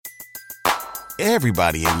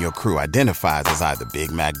Everybody in your crew identifies as either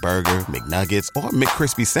Big Mac Burger, McNuggets, or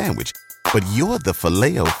McCrispy Sandwich. But you're the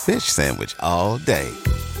Filet-O-Fish Sandwich all day.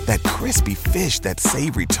 That crispy fish, that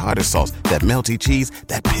savory tartar sauce, that melty cheese,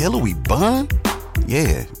 that pillowy bun.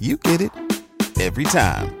 Yeah, you get it. Every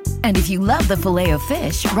time. And if you love the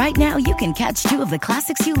Filet-O-Fish, right now you can catch two of the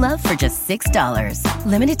classics you love for just $6.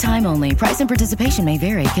 Limited time only. Price and participation may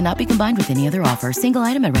vary. Cannot be combined with any other offer. Single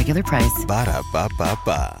item at regular price.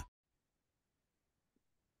 Ba-da-ba-ba-ba.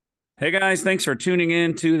 Hey guys, thanks for tuning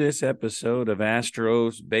in to this episode of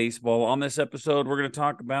Astros Baseball. On this episode, we're going to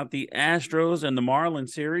talk about the Astros and the Marlins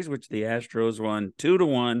series, which the Astros won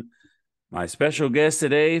 2-1. My special guest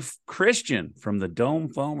today, Christian from the Dome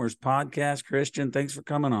Foamers podcast. Christian, thanks for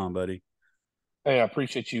coming on, buddy. Hey, I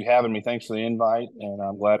appreciate you having me. Thanks for the invite, and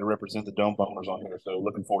I'm glad to represent the Dome Foamers on here, so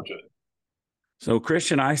looking forward to it. So,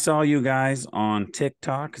 Christian, I saw you guys on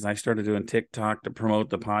TikTok because I started doing TikTok to promote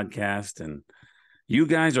the podcast, and you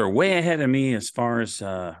guys are way ahead of me as far as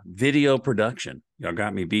video production. Y'all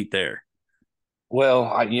got me beat there.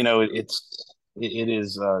 Well, it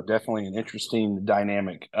is definitely an interesting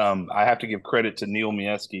dynamic. I have to give credit to Neil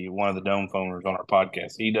Mieski, one of the Dome Foamers on our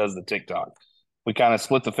podcast. He does the TikTok. We kind of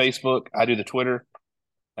split the Facebook. I do the Twitter,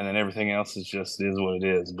 and then everything else is what it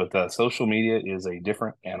is. But social media is a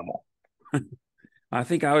different animal. I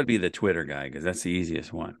think I would be the Twitter guy because that's the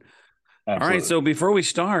easiest one. Absolutely. All right, so before we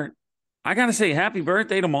start, I got to say happy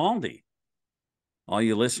birthday to Maldi. All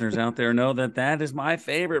you listeners out there know that is my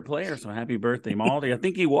favorite player. So happy birthday, Maldi. I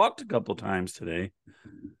think he walked a couple times today.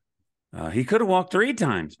 He could have walked 3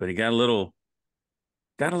 times, but he got a little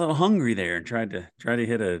hungry there and tried to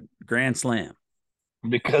hit a grand slam.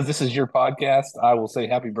 Because this is your podcast, I will say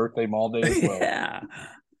happy birthday, Maldi, as well. Yeah.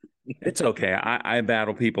 It's okay. I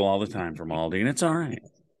battle people all the time for Maldi, and it's all right.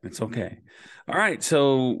 It's okay. All right.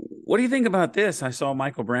 So what do you think about this? I saw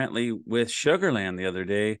Michael Brantley with Sugarland the other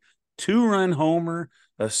day. 2-run homer,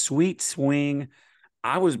 a sweet swing.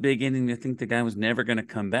 I was beginning to think the guy was never going to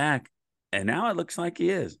come back, and now it looks like he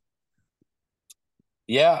is.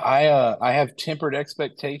 Yeah, I have tempered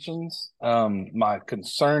expectations. My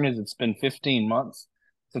concern is it's been 15 months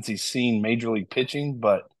since he's seen major league pitching,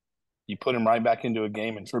 but you put him right back into a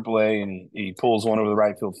game in AAA and he pulls one over the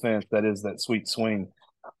right field fence. That is that sweet swing.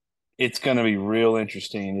 It's going to be real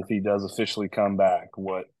interesting if he does officially come back,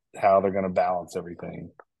 how they're going to balance everything.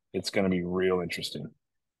 It's going to be real interesting.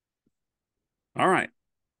 All right.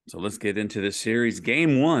 So let's get into this series.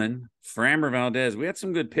 Game 1, Framber Valdez. We had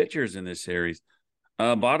some good pitchers in this series.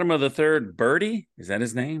 Bottom of the third, Birdie. Is that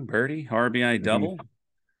his name? Birdie? RBI double.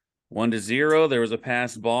 1-0. There was a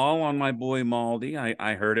pass ball on my boy Maldi.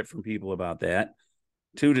 I heard it from people about that.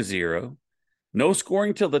 2-0. No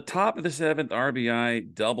scoring till the top of the 7th,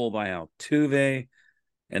 RBI double by Altuve.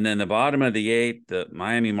 And then the bottom of the 8th, the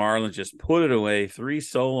Miami Marlins just put it away. 3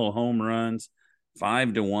 solo home runs,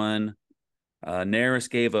 5-1. Neris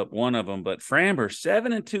gave up one of them, but Framber,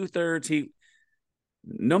 7 2/3.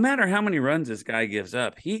 No matter how many runs this guy gives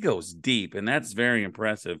up, he goes deep, and that's very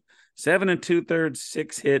impressive. 7 2/3,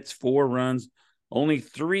 6 hits, 4 runs, only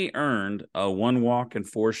 3 earned, 1 walk and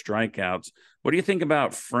 4 strikeouts. What do you think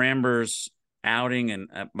about Framber's outing and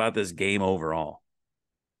about this game overall?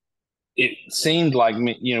 It seemed like,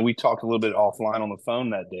 we talked a little bit offline on the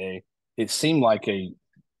phone that day. It seemed like a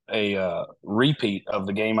repeat of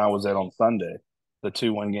the game I was at on Sunday, the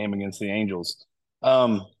 2-1 game against the Angels.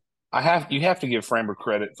 You have to give Framber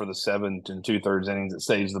credit for the 7 2/3 innings that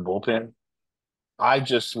saves the bullpen. I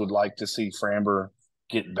just would like to see Framber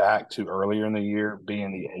get back to earlier in the year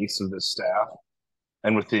being the ace of this staff.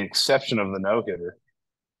 And with the exception of the no-hitter,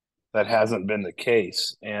 that hasn't been the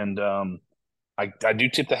case. And I do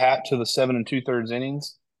tip the hat to the 7 2/3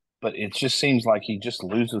 innings, but it just seems like he just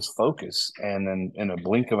loses focus, and then in a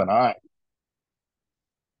blink of an eye,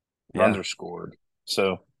 runs are scored.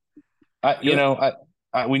 So,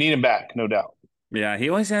 we need him back, no doubt. Yeah, he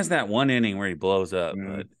always has that one inning where he blows up.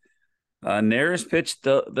 But Neris pitched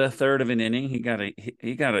the third of an inning. He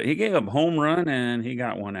gave up a home run and he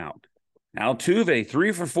got 1 out. Altuve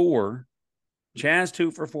 3 for 4, Chaz 2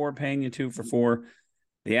 for 4, Pena 2 for 4.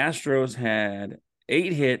 The Astros had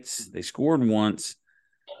 8 hits. They scored once.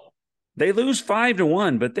 They lose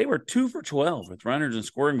 5-1, but they were 2 for 12 with runners in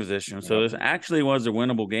scoring position. So this actually was a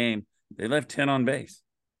winnable game. They left 10 on base.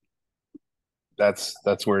 That's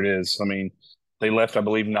where it is. I mean, they left, I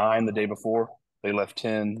believe, 9 the day before. They left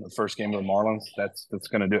 10 the first game of the Marlins. That's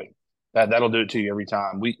going to do it. That'll do it to you every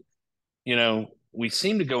time. We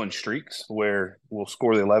seem to go in streaks where we'll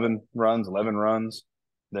score the 11 runs,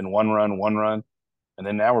 then 1 run. And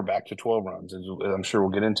then now we're back to 12 runs, as I'm sure we'll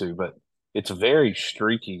get into. But it's very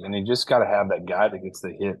streaky, and you just got to have that guy that gets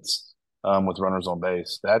the hits. with runners on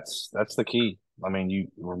base. That's the key. I mean,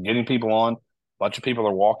 we're getting people on. A bunch of people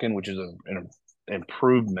are walking, which is an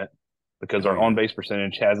improvement because Oh, our yeah. on base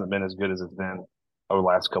percentage hasn't been as good as it's been over the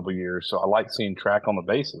last couple of years. So I like seeing track on the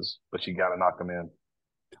bases, but you got to knock them in.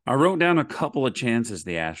 I wrote down a couple of chances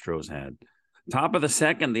the Astros had. Top of the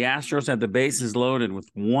second, the Astros had the bases loaded with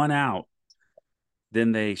one out.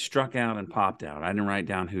 Then they struck out and popped out. I didn't write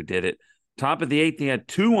down who did it. Top of the eighth, they had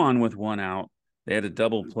two on with one out. They had a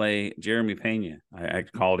double play. Jeremy Pena, I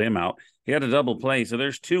called him out. He had a double play. So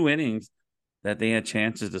there's 2 innings that they had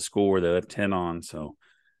chances to score. They have 10 on. So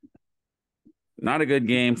not a good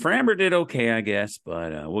game. Framber did okay, I guess,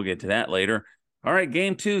 but we'll get to that later. All right,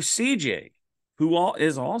 game 2, CJ, who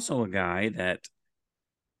is also a guy that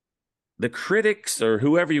the critics or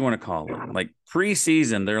whoever you want to call him, like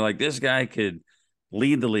preseason, they're like, this guy could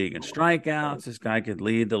lead the league in strikeouts. This guy could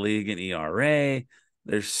lead the league in ERA.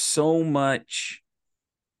 There was so much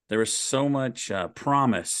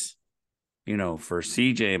promise, for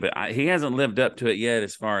CJ, but he hasn't lived up to it yet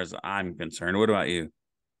as far as I'm concerned. What about you?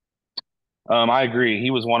 I agree. He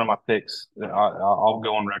was one of my picks. I'll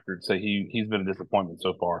go on record and say he's been a disappointment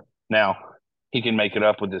so far. Now he can make it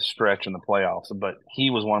up with this stretch in the playoffs, but he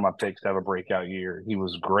was one of my picks to have a breakout year. He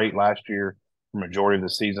was great last year, the majority of the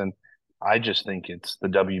season. I just think it's the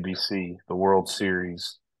WBC, the World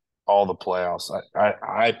Series, all the playoffs.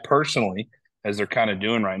 I personally, as they're kind of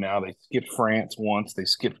doing right now, they skipped France once, they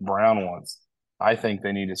skipped Brown once. I think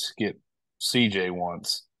they need to skip CJ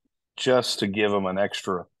once just to give him an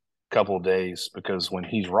extra couple of days because when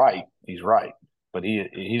he's right, he's right. But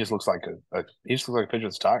he just looks like he just looks like a pitcher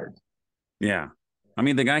that's tired. Yeah. I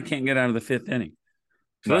mean, the guy can't get out of the 5th inning.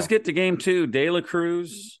 So let's No. get to game 2. De La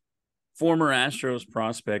Cruz, former Astros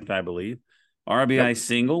prospect, I believe. RBI Yep.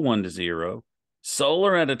 single, 1-0.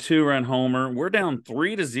 Solar had a 2-run homer. We're down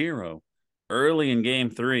 3-0 early in game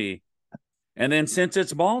 3. And then since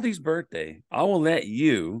it's Baldy's birthday, I will let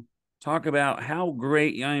you talk about how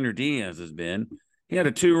great Yainer Diaz has been. He had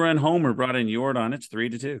a 2-run homer, brought in Jordan. It's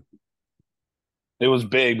 3-2. It was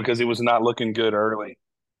big because he was not looking good early.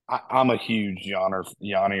 I'm a huge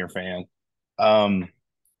Yanier fan. Um,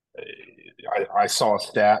 I saw a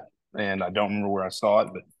stat, and I don't remember where I saw it,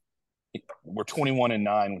 but we're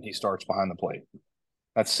 21-9 when he starts behind the plate.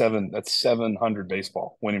 That's 700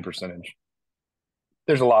 baseball winning percentage.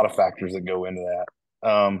 There's a lot of factors that go into that.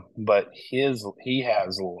 But his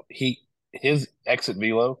exit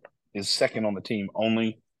velo is second on the team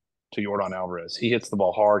only to Jordan Alvarez. He hits the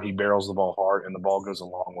ball hard, he barrels the ball hard, and the ball goes a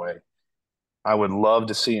long way. I would love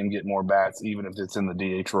to see him get more bats, even if it's in the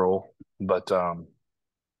DH role. But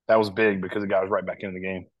that was big because the guy was right back into the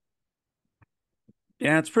game.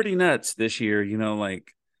 Yeah, it's pretty nuts this year.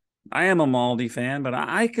 Like I am a Maldi fan, but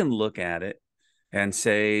I can look at it and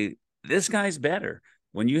say, this guy's better.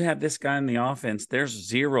 When you have this guy in the offense, there's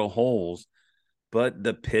 0 holes, but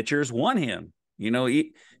the pitchers want him.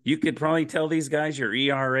 You could probably tell these guys your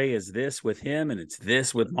ERA is this with him and it's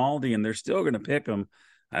this with Maldi, and they're still going to pick him.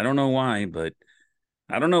 I don't know why, but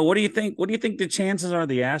I don't know. What do you think? What do you think the chances are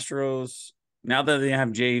the Astros, now that they have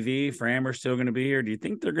JV, Framber's still going to be here? Do you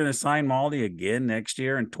think they're going to sign Maldi again next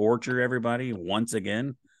year and torture everybody once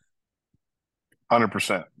again?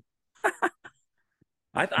 100%.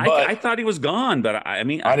 I thought he was gone, but I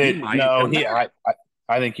mean, I he didn't. might No, come back.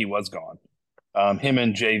 I think he was gone. Him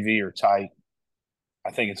and JV are tight.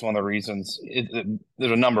 I think it's one of the reasons.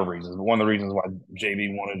 There's a number of reasons, but one of the reasons why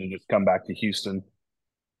JV wanted to just come back to Houston,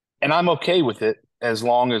 and I'm okay with it as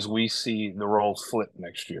long as we see the roles flip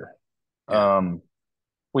next year. Yeah.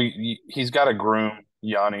 He's got to groom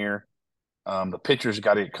Yanier. The pitcher's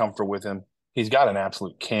got to get comfortable with him. He's got an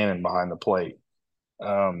absolute cannon behind the plate.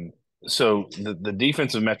 So the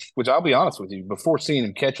defensive metric, which I'll be honest with you, before seeing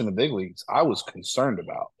him catch in the big leagues, I was concerned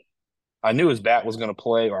about. I knew his bat was going to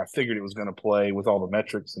play, or I figured it was going to play with all the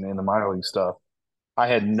metrics and in the minor league stuff. I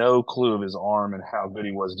had no clue of his arm and how good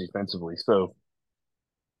he was defensively. So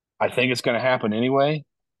I think it's going to happen anyway,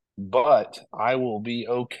 but I will be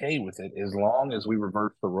okay with it as long as we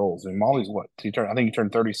reverse the roles. And Molly's what? I think he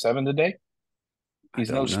turned 37 today. I don't know.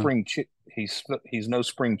 He's no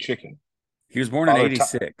spring chicken. He was born in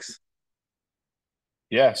 86.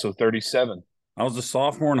 Yeah, so 37. I was a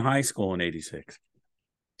sophomore in high school in 86.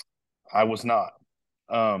 I was not.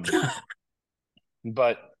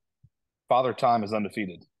 But Father Time is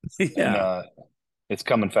undefeated. Yeah. And it's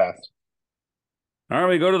coming fast. All right,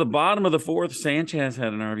 we go to the bottom of the 4th. Sanchez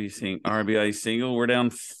had an RBI single. We're down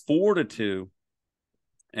 4-2.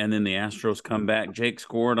 And then the Astros come back. Jake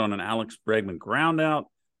scored on an Alex Bregman groundout.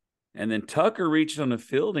 And then Tucker reached on a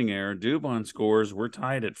fielding error. Dubon scores. We're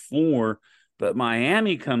tied at 4. But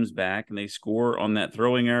Miami comes back and they score on that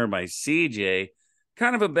throwing error by CJ.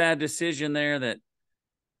 Kind of a bad decision there that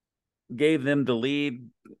gave them the lead.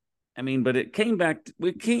 I mean, but it came back.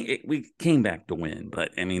 We came back to win.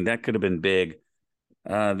 But I mean, that could have been big.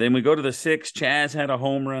 Then we go to the 6th. Chaz had a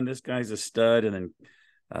home run. This guy's a stud. And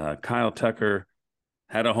then Kyle Tucker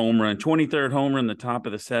had a home run. 23rd home run, the top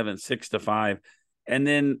of the 7th, 6-5. And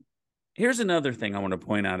then here's another thing I want to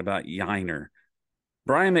point out about Yiner.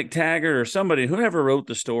 Brian McTaggart or somebody, whoever wrote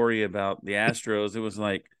the story about the Astros, it was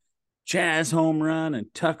like Chaz home run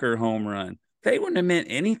and Tucker home run. They wouldn't have meant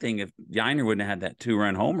anything if Yiner wouldn't have had that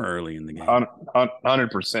 2-run homer early in the game.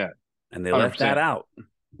 100%. And they left that out.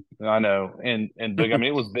 I know. And big. I mean,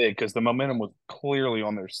 it was big because the momentum was clearly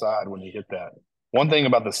on their side when he hit that. One thing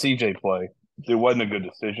about the CJ play, it wasn't a good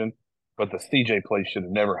decision, but the CJ play should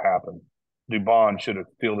have never happened. Dubon should have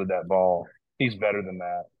fielded that ball. He's better than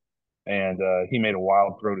that. And he made a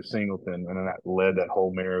wild throw to Singleton, and then that led that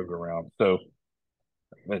whole merry-go-round. So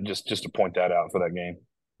just to point that out for that game.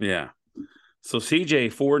 Yeah. So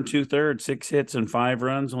CJ, 4 2/3, 6 hits and 5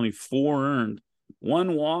 runs, only 4 earned,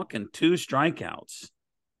 1 walk and 2 strikeouts.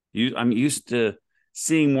 I'm used to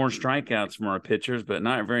seeing more strikeouts from our pitchers, but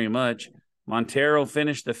not very much. Montero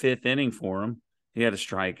finished the 5th inning for him. He had a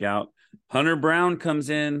strikeout. Hunter Brown comes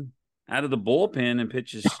in out of the bullpen and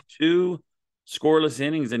pitches 2 scoreless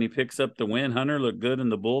innings, and he picks up the win. Hunter looked good in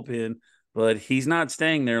the bullpen, but he's not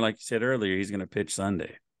staying there. Like you said earlier, he's going to pitch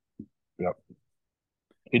Sunday. Yep.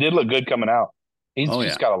 He did look good coming out. He's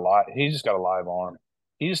just got a live arm.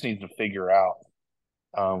 He just needs to figure out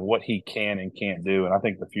what he can and can't do, and I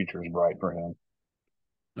think the future is bright for him.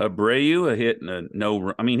 Abreu, a hit and a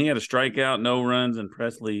no. I mean, he had a strikeout, no runs, and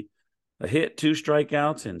Presley, a hit, 2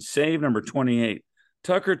 strikeouts, and save number 28.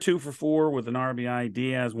 Tucker 2 for 4 with an RBI.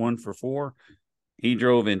 Diaz 1 for 4. He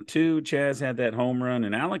drove in 2. Chaz had that home run,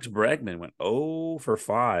 and Alex Bregman went 0 for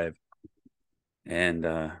 5. And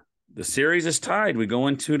the series is tied. We go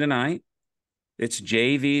into tonight. It's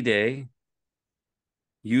JV day.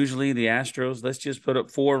 Usually the Astros, let's just put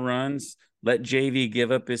up 4 runs, let JV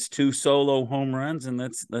give up his 2 solo home runs, and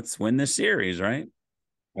let's win this series, right?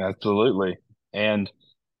 Absolutely. And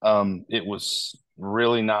it was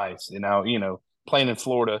really nice. And now, playing in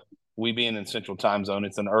Florida, we being in Central Time Zone,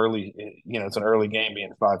 it's an early game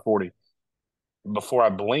being 5:40. Before I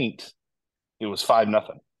blinked, it was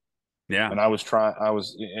 5-0. Yeah. And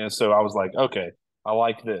so I was like, okay, I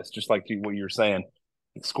like this. Just like what you were saying,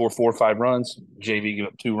 score 4 or 5 runs, JV give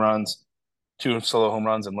up 2 runs, 2 solo home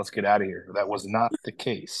runs, and let's get out of here. That was not the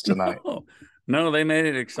case tonight. No, they made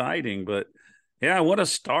it exciting, but yeah, what a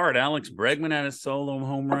start. Alex Bregman had a solo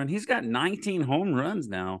home run. He's got 19 home runs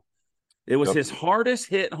now. It was his hardest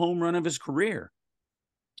hit home run of his career.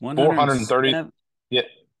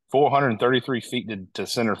 433 feet to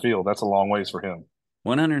center field. That's a long ways for him.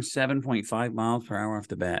 107.5 miles per hour off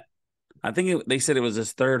the bat. I think they said it was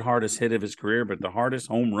his 3rd hardest hit of his career, but the hardest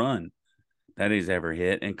home run that he's ever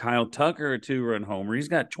hit. And Kyle Tucker, a 2-run homer. He's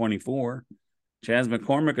got 24. Chaz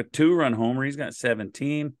McCormick, a 2-run homer. He's got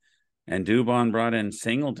 17. And Dubon brought in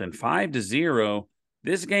Singleton, 5-0.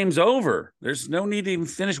 This game's over. There's no need to even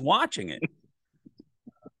finish watching it.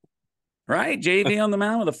 Right? JV on the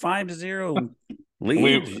mound with a 5-0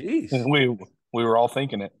 lead. We were all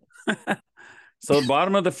thinking it. So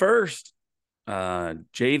bottom of the 1st,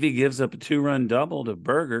 JV gives up a 2-run double to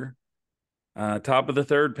Berger. Top of the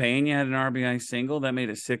 3rd, Pena had an RBI single. That made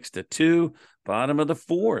it 6-2. Bottom of the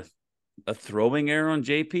 4th, a throwing error on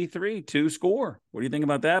JP3, 2 score. What do you think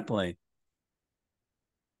about that play?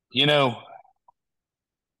 The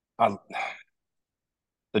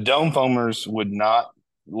Dome Foamers would not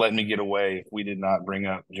let me get away if we did not bring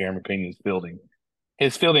up Jeremy Pena's fielding.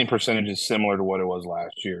 His fielding percentage is similar to what it was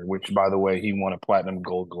last year, which, by the way, he won a platinum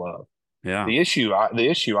Gold Glove. Yeah. The issue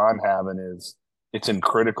I'm having is it's in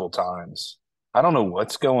critical times. I don't know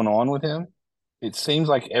what's going on with him. It seems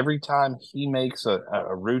like every time he makes a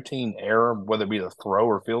routine error, whether it be the throw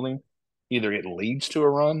or fielding, either it leads to a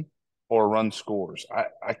run or a run scores.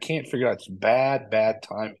 I can't figure out. It's bad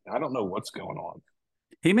timing. I don't know what's going on.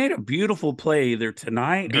 He made a beautiful play either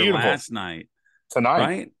tonight or last night. Tonight.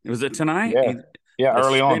 Right? Was it tonight? Yeah,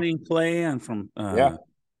 early on. Spinning play and from Yeah,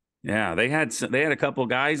 they had a couple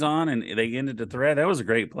guys on and they ended the thread. That was a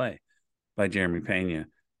great play by Jeremy Pena.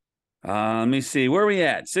 Let me see. Where are we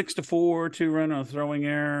at? 6-4, 2-run on a throwing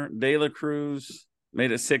error. De La Cruz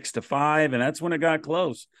made it 6-5, and that's when it got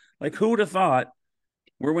close. Like, who would have thought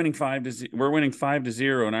we're winning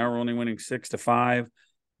 5-0, and now we're only winning 6-5.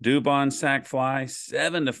 Dubon sack fly,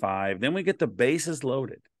 7-5. Then we get the bases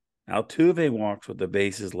loaded. Altuve walks with the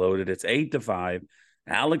bases loaded. It's 8-5.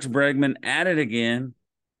 Alex Bregman at it again.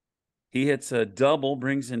 He hits a double,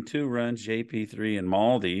 brings in 2 runs, JP3 and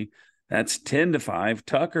Maldi. That's 10-5.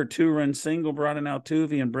 Tucker, 2-run single, brought in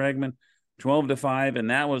Altuve and Bregman, 12-5, and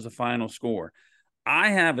that was the final score. I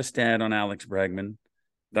have a stat on Alex Bregman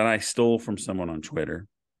that I stole from someone on Twitter.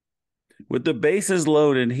 With the bases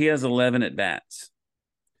loaded, he has 11 at-bats.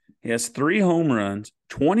 He has 3 home runs,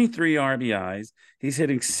 23 RBIs. He's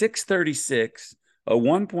hitting .636, a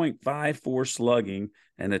 1.54 slugging,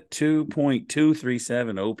 and a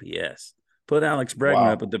 2.237 OPS. Put Alex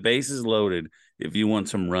Bregman up with the bases loaded if you want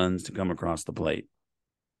some runs to come across the plate.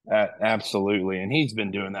 Absolutely. And he's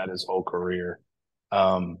been doing that his whole career.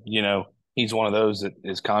 He's one of those that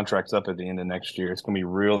his contract's up at the end of next year. It's going to be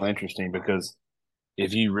real interesting because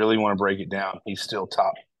if you really want to break it down, he's still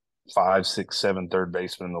top 5, 6, 7 third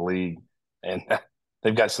baseman in the league. And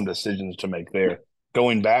they've got some decisions to make there.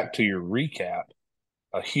 Going back to your recap,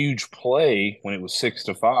 a huge play when it was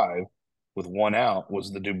 6-5 with 1 out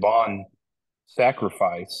was the Dubon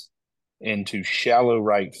sacrifice into shallow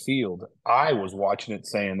right field. I was watching it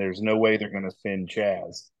saying there's no way they're going to send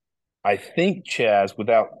Chaz. I think Chaz,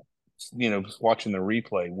 without watching the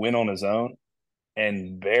replay, went on his own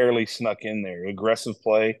and barely snuck in there. Aggressive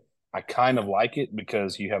play. I kind of like it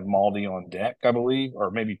because you have Maldi on deck, I believe,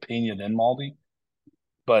 or maybe Pena then Maldi.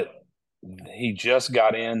 But he just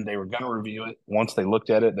got in. They were going to review it. Once they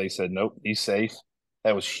looked at it, they said, nope, he's safe.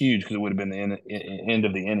 That was huge because it would have been the end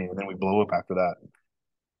of the inning, and then we blew up after that.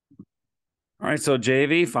 All right, so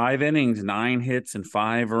JV, 5 innings, 9 hits, and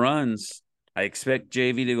 5 runs. I expect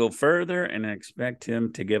JV to go further, and I expect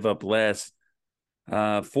him to give up less.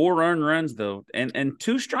 4 earned runs, though, and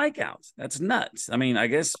 2 strikeouts. That's nuts. I mean, I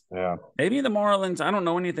guess maybe the Marlins, I don't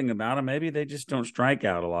know anything about them. Maybe they just don't strike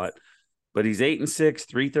out a lot. But he's 8-6,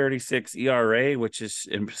 3.36 ERA, which is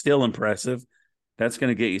still impressive. That's going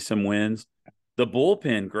to get you some wins. The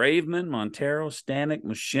bullpen, Graveman, Montero, Stanek,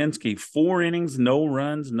 Mushinski, 4 innings, no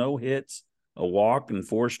runs, no hits, a walk, and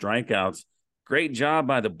 4 strikeouts. Great job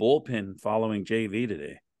by the bullpen following JV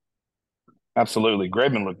today. Absolutely.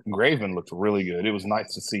 Graveman looked really good. It was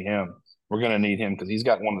nice to see him. We're going to need him because he's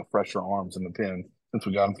got one of the fresher arms in the pen since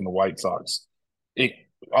we got him from the White Sox.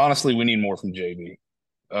 Honestly, we need more from JV.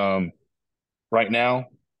 Right now,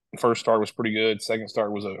 first start was pretty good. Second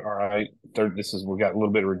start was all right. Third, we got a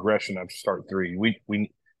little bit of regression after start 3. We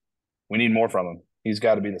need more from him. He's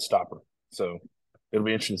got to be the stopper. So it'll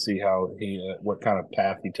be interesting to see how what kind of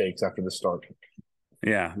path he takes after the start.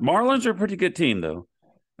 Yeah, Marlins are a pretty good team though.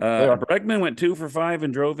 Bregman went 2 for 5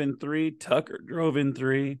 and drove in 3. Tucker drove in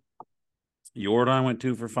 3. Jordan went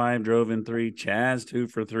 2 for 5, drove in 3. Chaz 2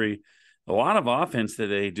 for 3. A lot of offense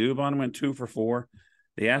today. Dubon went 2 for 4.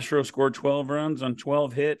 The Astros scored 12 runs on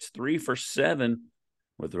 12 hits, 3 for 7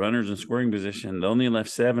 with runners in scoring position. They only left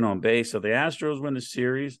 7 on base. So the Astros win the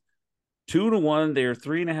series 2-1. They are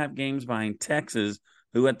 3.5 games behind Texas,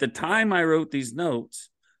 who at the time I wrote these notes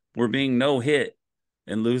were being no hit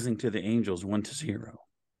and losing to the Angels 1-0.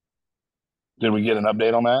 Did we get an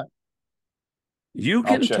update on that? You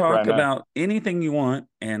can talk about anything you want,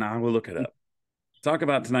 and I will look it up. Talk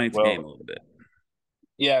about tonight's game a little bbit.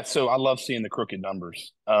 Yeah, so I love seeing the crooked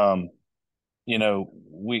numbers.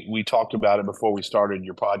 We talked about it before we started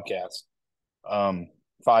your podcast.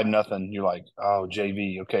 5-0. You're like, oh,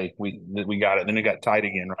 JV, okay, we got it. Then it got tight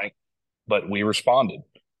again, right? But we responded.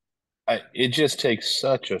 It just takes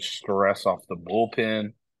such a stress off the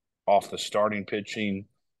bullpen, off the starting pitching.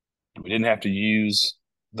 We didn't have to use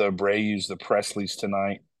the Abreu's, the Presleys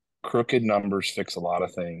tonight. Crooked numbers fix a lot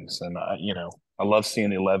of things, and I love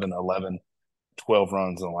seeing 11, 12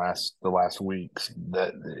 runs in the last weeks.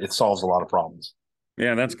 That it solves a lot of problems.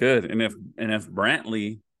 Yeah, that's good. And if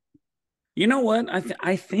Brantley, you know what?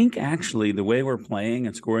 I think actually the way we're playing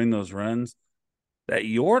and scoring those runs, that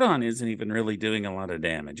Jordan isn't even really doing a lot of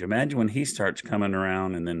damage. Imagine when he starts coming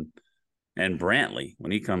around, and Brantley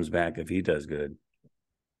when he comes back, if he does good.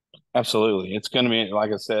 Absolutely, it's going to be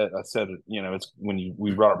like I said. It's when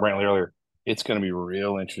we brought up Brantley earlier. It's going to be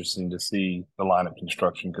real interesting to see the lineup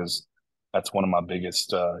construction because that's one of my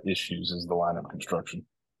biggest issues is the lineup construction.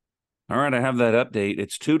 All right, I have that update.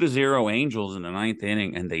 It's 2-0 Angels in the 9th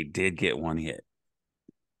inning, and they did get 1 hit.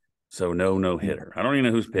 So no hitter. I don't even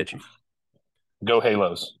know who's pitching. Go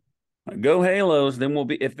Halos. Go Halos. Then we'll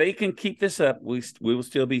be, if they can keep this up, we will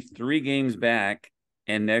still be 3 games back.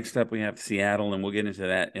 And next up we have Seattle, and we'll get into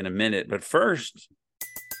that in a minute. But first,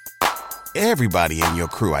 everybody in your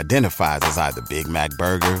crew identifies as either Big Mac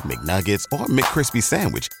Burger, McNuggets, or McCrispy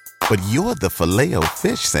Sandwich. But you're the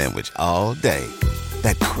Filet-O-Fish Sandwich all day.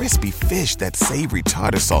 That crispy fish, that savory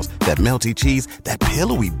tartar sauce, that melty cheese, that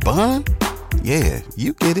pillowy bun. Yeah,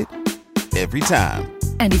 you get it. every time.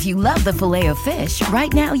 And if you love the Filet-O-Fish,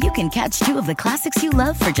 right now you can catch two of the classics you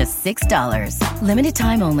love for just $6. Limited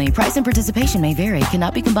time only. Price and participation may vary.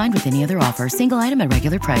 Cannot be combined with any other offer. Single item at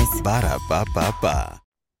regular price. Ba-da-ba-ba-ba.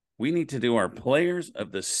 We need to do our players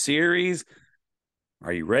of the series.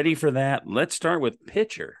 Are you ready for that? Let's start with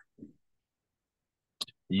pitcher.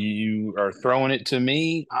 You are throwing it to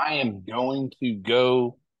me. I am going to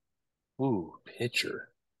go, pitcher.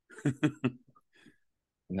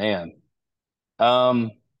 Man. I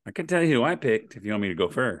can tell you who I picked if you want me to go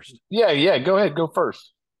first. Yeah, go ahead. Go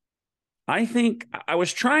first. I think I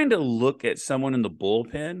was trying to look at someone in the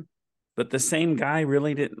bullpen, but the same guy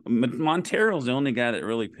really didn't. Montero's the only guy that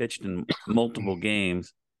really pitched in multiple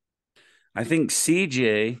games. I think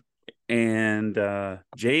CJ and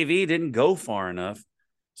JV didn't go far enough.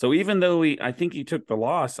 So even though I think he took the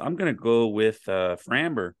loss, I'm going to go with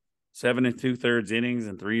Framber, 7 2/3 innings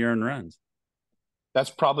and 3 earned runs. That's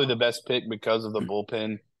probably the best pick because of the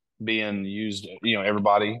bullpen being used,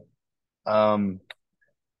 everybody. I'm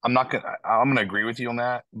gonna agree with you on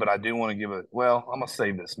that, but I do want to I'm gonna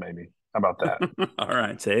save this maybe. How about that? All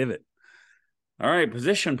right, save it. All right,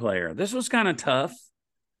 position player. This was kind of tough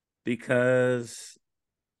because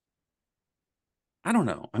I don't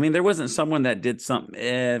know. I mean, there wasn't someone that did something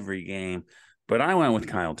every game, but I went with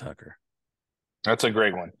Kyle Tucker. That's a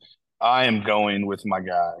great one. I am going with my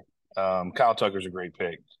guy. Kyle Tucker's a great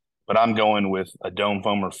pick, but I'm going with a Dome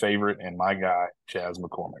Foamer favorite and my guy, Chaz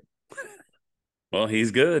McCormick. Well,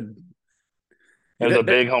 he's good. There was a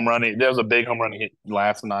big home run he hit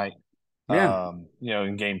last night. Yeah.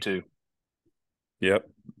 In game 2. Yep,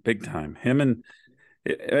 big time. Him and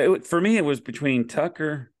for me, it was between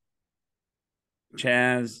Tucker,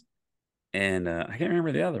 Chaz, and I can't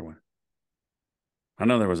remember the other one. I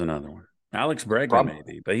know there was another one. Alex Bregman,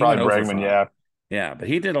 maybe, but he went over 5. Yeah. Yeah, but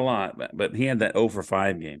he did a lot, but he had that 0 for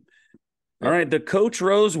 5 game. All right, the Coach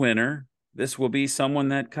Rose winner. This will be someone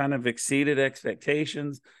that kind of exceeded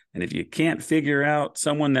expectations. And if you can't figure out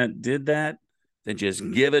someone that did that, then just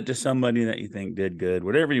give it to somebody that you think did good,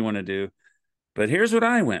 whatever you want to do. But here's what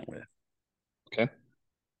I went with. Okay.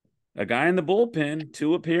 A guy in the bullpen,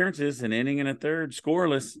 2 appearances, an inning and a third,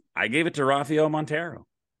 scoreless. I gave it to Rafael Montero.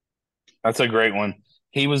 That's a great one.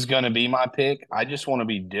 He was going to be my pick. I just want to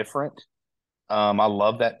be different. I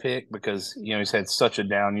love that pick because, he's had such a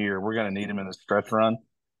down year. We're going to need him in the stretch run.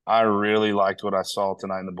 I really liked what I saw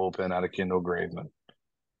tonight in the bullpen out of Kendall Graveman.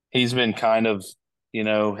 He's been kind of,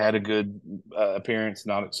 had a good appearance,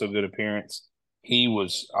 not so good appearance. He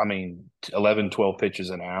was, 11, 12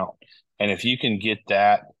 pitches and out. And if you can get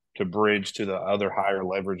that to bridge to the other higher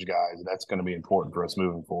leverage guys, that's going to be important for us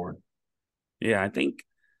moving forward. Yeah, I think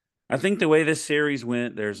the way this series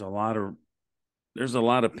went, there's a lot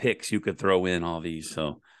of picks you could throw in all these.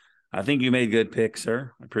 So I think you made good picks,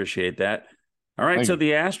 sir. I appreciate that. All right, so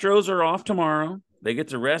the Astros are off tomorrow. They get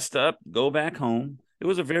to rest up, go back home. It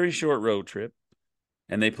was a very short road trip,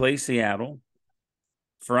 and they play Seattle.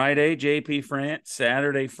 Friday, JP France,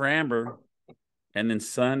 Saturday, Framber, and then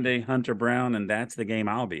Sunday, Hunter Brown, and that's the game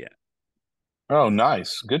I'll be at. Oh,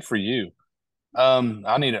 nice. Good for you. I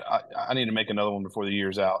need to make another one before the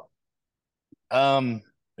year's out.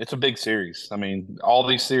 It's a big series. All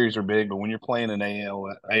these series are big, but when you're playing an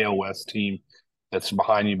AL West team that's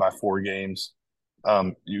behind you by 4 games,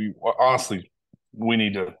 you honestly, we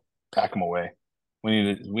need to pack them away. We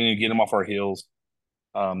need to get them off our heels.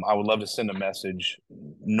 I would love to send a message.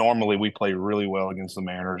 Normally, we play really well against the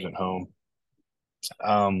Mariners at home.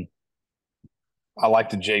 I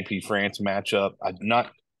like the JP France matchup.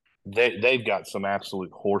 They've got some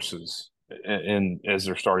absolute horses as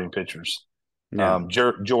their starting pitchers. Yeah.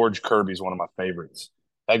 George Kirby's one of my favorites.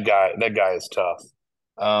 That guy is tough.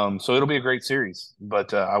 So it'll be a great series,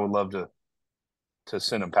 but I would love to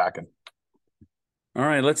send him packing. All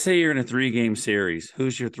right, let's say you're in a 3-game series.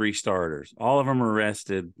 Who's your 3 starters? All of them are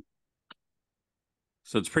rested.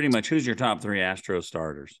 So it's pretty much who's your top 3 Astros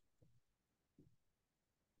starters?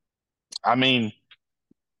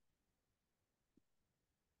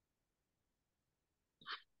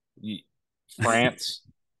 France.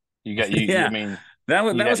 You got you. Yeah. That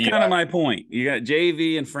was kind of my point. You got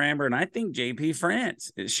JV and Framber, and I think JP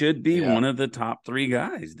France. It should be one of the top 3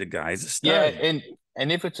 guys. The guy's a stud. Yeah, and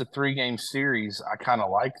if it's a 3-game series, I kind of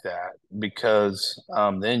like that because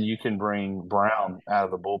then you can bring Brown out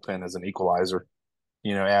of the bullpen as an equalizer.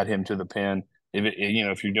 Add him to the pen.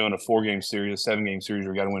 If you're doing a 4-game series, a 7-game series,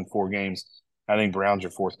 we got to win 4 games. I think Brown's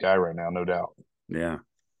your 4th guy right now, no doubt. Yeah.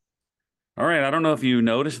 All right. I don't know if you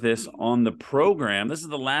noticed this on the program. This is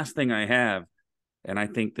the last thing I have. And I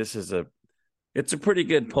think this is it's a pretty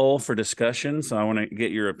good poll for discussion. So I want to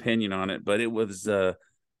get your opinion on it. But it was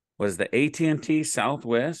was the AT&T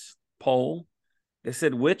Southwest poll. They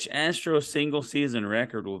said, which Astros single season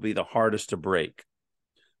record will be the hardest to break?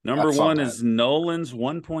 Number one is Nolan's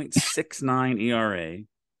 1.69 ERA,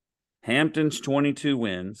 Hampton's 22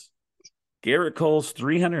 wins, Garrett Cole's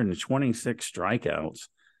 326 strikeouts,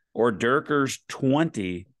 or Dirker's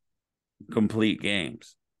 20 complete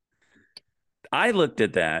games. I looked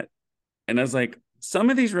at that and I was like,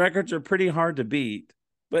 some of these records are pretty hard to beat,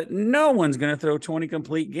 but no one's going to throw 20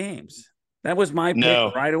 complete games. That was my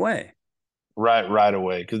pick right away. Right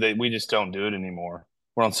away, because we just don't do it anymore.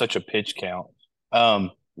 We're on such a pitch count.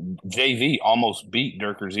 JV almost beat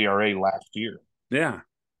Dirker's ERA last year. Yeah.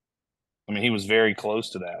 I mean, he was very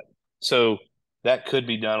close to that. So that could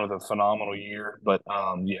be done with a phenomenal year. But,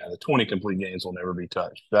 the 20 complete games will never be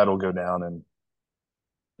touched. That'll go down in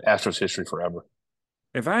Astros history forever.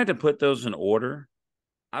 If I had to put those in order,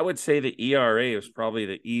 I would say the ERA was probably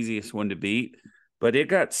the easiest one to beat, but it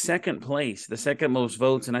got second place, the second most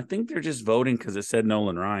votes. And I think they're just voting because it said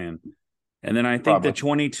Nolan Ryan. And then I think the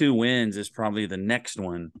 22 wins is probably the next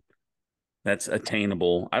one that's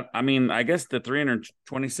attainable. I mean, I guess the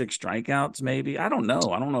 326 strikeouts, maybe. I don't know.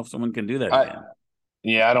 I don't know if someone can do that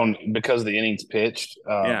again. I don't, because the innings pitched.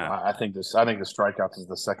 Yeah. I think the strikeouts is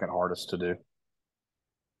the second hardest to do.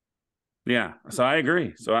 Yeah, so I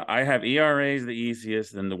agree. So I have ERAs the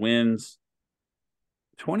easiest, then the wins.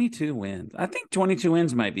 22 wins. I think 22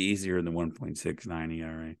 wins might be easier than 1.69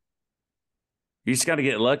 ERA. You just got to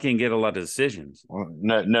get lucky and get a lot of decisions.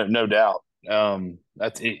 No doubt.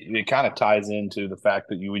 That's it. It kind of ties into the fact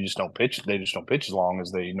that we just don't pitch. They just don't pitch as long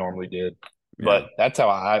as they normally did. Yeah. But that's how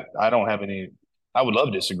I don't have any. I would love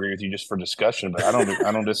to disagree with you just for discussion, but I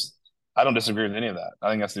don't disagree with any of that.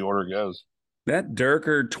 I think that's the order it goes. That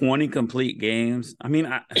Dirker 20 complete games. I mean,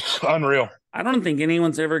 unreal. I don't think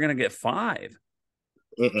anyone's ever going to get 5.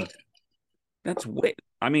 That's way.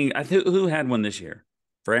 I mean, who had one this year?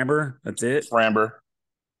 Framber. That's it. Framber.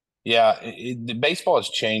 Yeah, the baseball has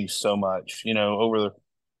changed so much. Over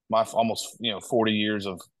my almost 40 years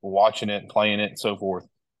of watching it, and playing it, and so forth.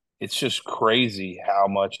 It's just crazy how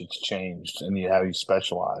much it's changed and how you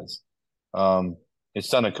specialize. It's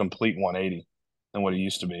done a complete 180 than what it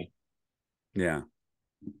used to be. Yeah.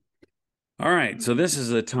 All right. So this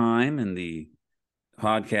is a time in the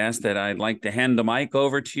podcast that I'd like to hand the mic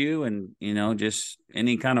over to you and, just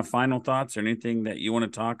any kind of final thoughts or anything that you want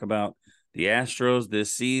to talk about the Astros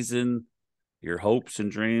this season, your hopes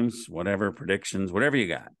and dreams, whatever predictions, whatever you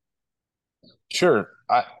got. Sure.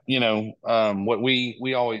 What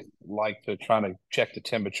we always like to try to check the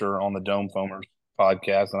temperature on the Dome Foamers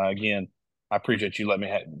podcast. And I appreciate you letting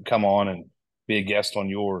me come on and be a guest on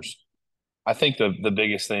yours. I think the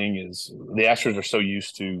biggest thing is the Astros are so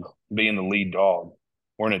used to being the lead dog.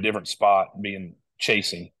 We're in a different spot being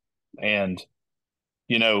chasing. And,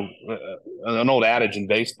 an old adage in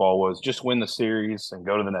baseball was just win the series and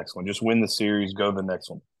go to the next one. Just win the series, go to the next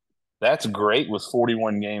one. That's great with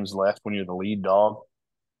 41 games left when you're the lead dog.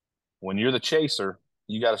 When you're the chaser,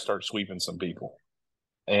 you got to start sweeping some people.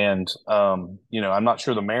 And, I'm not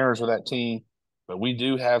sure the Mariners are that team, but we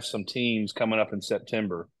do have some teams coming up in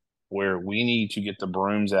September where we need to get the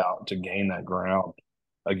brooms out to gain that ground.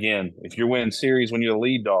 Again, if you're winning series when you're the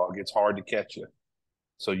lead dog, it's hard to catch you.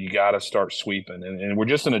 So you got to start sweeping. And we're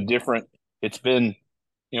just in a different – it's been,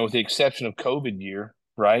 with the exception of COVID year,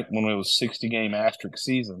 right, when it was 60-game asterisk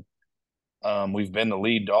season, we've been the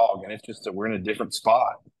lead dog, and it's just that we're in a different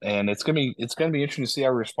spot. And it's gonna be interesting to see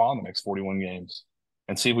how we respond the next 41 games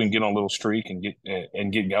and see if we can get on a little streak and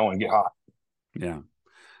get going, get hot. Yeah.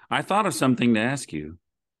 I thought of something to ask you.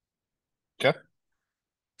 Okay.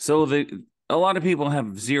 So a lot of people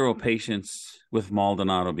have zero patience with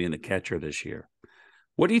Maldonado being the catcher this year.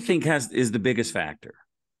 What do you think is the biggest factor?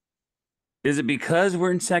 Is it because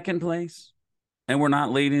we're in second place and we're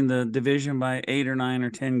not leading the division by 8 or 9 or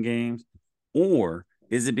 10 games? Or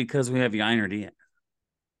is it because we have Yainer Diaz?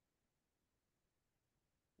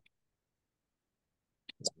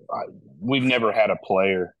 We've never had a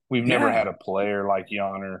player. Never had a player like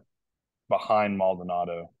Yainer behind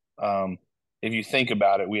Maldonado. If you think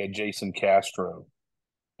about it, we had Jason Castro,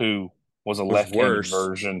 who was a left-handed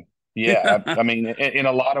version. Yeah, I mean, in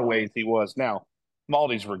a lot of ways he was. Now,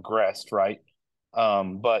 Maldi's regressed, right?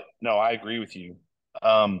 But no, I agree with you.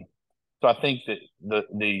 So I think that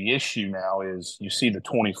the issue now is you see the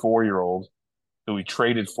 24-year-old who we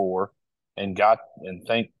traded for and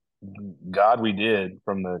thank God we did,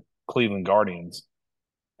 from the Cleveland Guardians,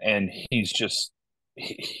 and he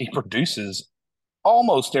produces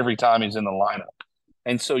almost every time he's in the lineup.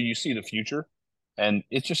 And so you see the future, and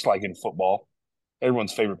it's just like in football.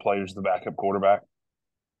 Everyone's favorite player is the backup quarterback.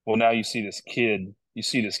 Well, now you see this kid you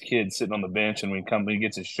see this kid sitting on the bench, and when he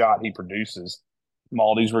gets his shot, he produces.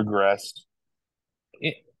 Maldy's regressed.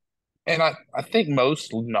 And I think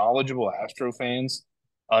most knowledgeable Astro fans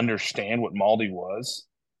understand what Maldy was.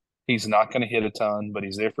 He's not going to hit a ton, but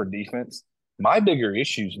he's there for defense. My bigger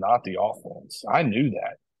issue is not the offense. I knew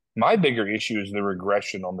that. My bigger issue is the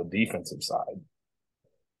regression on the defensive side.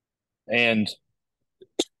 And,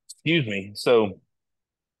 excuse me, so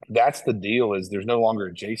that's the deal, is there's no longer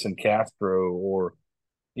a Jason Castro or,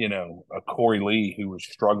 a Corey Lee who was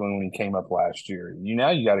struggling when he came up last year.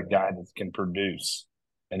 Now you got a guy that can produce,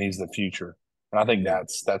 and he's the future. And I think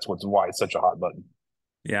that's why it's such a hot button.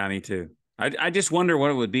 Yeah, me too. I just wonder what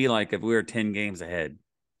it would be like if we were 10 games ahead.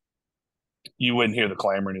 You wouldn't hear the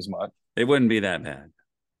clamoring as much. It wouldn't be that bad.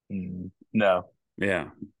 No. Yeah.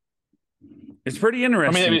 It's pretty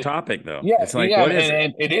interesting topic, though. Yeah, it's like, what is it?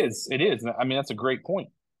 And it is. It is. I mean, that's a great point.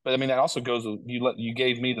 But I mean, that also goes. You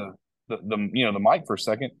gave me the mic for a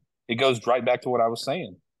second. It goes right back to what I was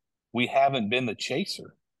saying. We haven't been the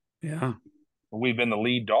chaser. Yeah. We've been the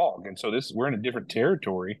lead dog, and so we're in a different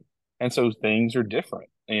territory, and so things are different.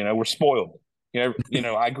 We're spoiled.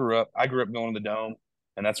 I grew up going to the Dome,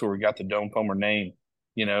 and that's where we got the Dome Foamer name.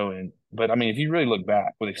 But I mean, if you really look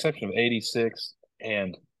back, with the exception of '86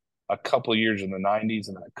 and a couple of years in the '90s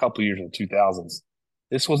and a couple of years in the 2000s,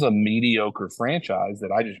 this was a mediocre franchise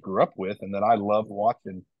that I just grew up with and that I loved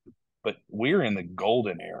watching. But we're in the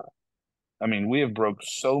golden era. I mean, we have broke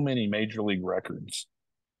so many major league records.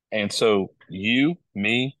 And so you,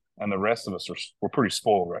 me, and the rest of us we're pretty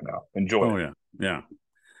spoiled right now. Enjoy it. Oh, yeah. Yeah.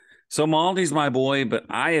 So Maldy's my boy, but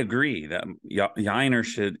I agree that Yiner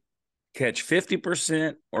should catch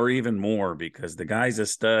 50% or even more, because the guy's a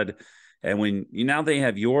stud. And when now they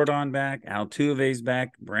have Yordan back, Altuve's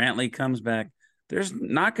back, Brantley comes back, there's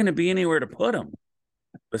not going to be anywhere to put him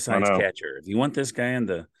besides catcher if you want this guy in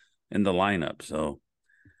the lineup. So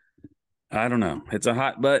I don't know. It's a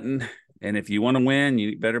hot button. And if you want to win,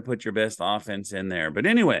 you better put your best offense in there. But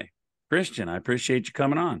anyway, Christian, I appreciate you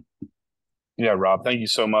coming on. Yeah, Rob, thank you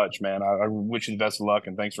so much, man. I wish you the best of luck,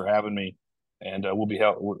 and thanks for having me. And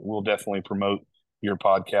we'll definitely promote your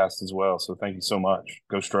podcast as well. So thank you so much.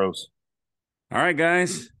 Go Stros. All right,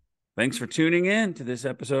 guys. Thanks for tuning in to this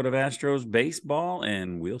episode of Astros Baseball,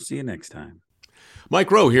 and we'll see you next time.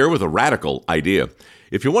 Mike Rowe here with a radical idea.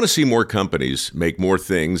 If you want to see more companies make more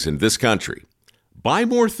things in this country, buy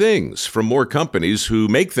more things from more companies who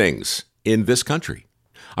make things in this country.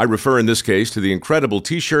 I refer in this case to the incredible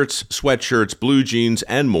T-shirts, sweatshirts, blue jeans,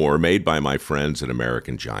 and more made by my friends at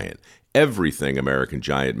American Giant. Everything American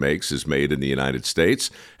Giant makes is made in the United States.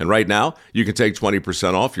 And right now, you can take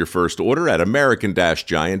 20% off your first order at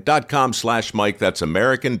american-giant.com/Mike. That's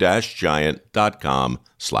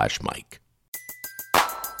american-giant.com/Mike.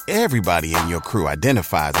 Everybody in your crew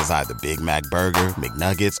identifies as either Big Mac Burger,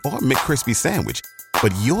 McNuggets, or McCrispy Sandwich.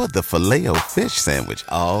 But you're the Filet-O-Fish Sandwich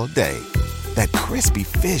all day. That crispy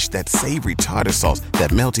fish, that savory tartar sauce,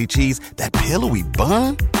 that melty cheese, that pillowy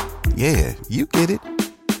bun. Yeah, you get it.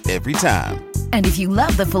 Every time. And if you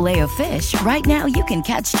love the Filet-O-Fish, right now you can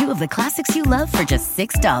catch two of the classics you love for just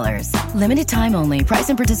 $6. Limited time only. Price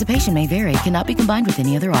and participation may vary. Cannot be combined with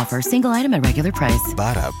any other offer. Single item at regular price.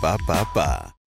 Ba-da-ba-ba-ba.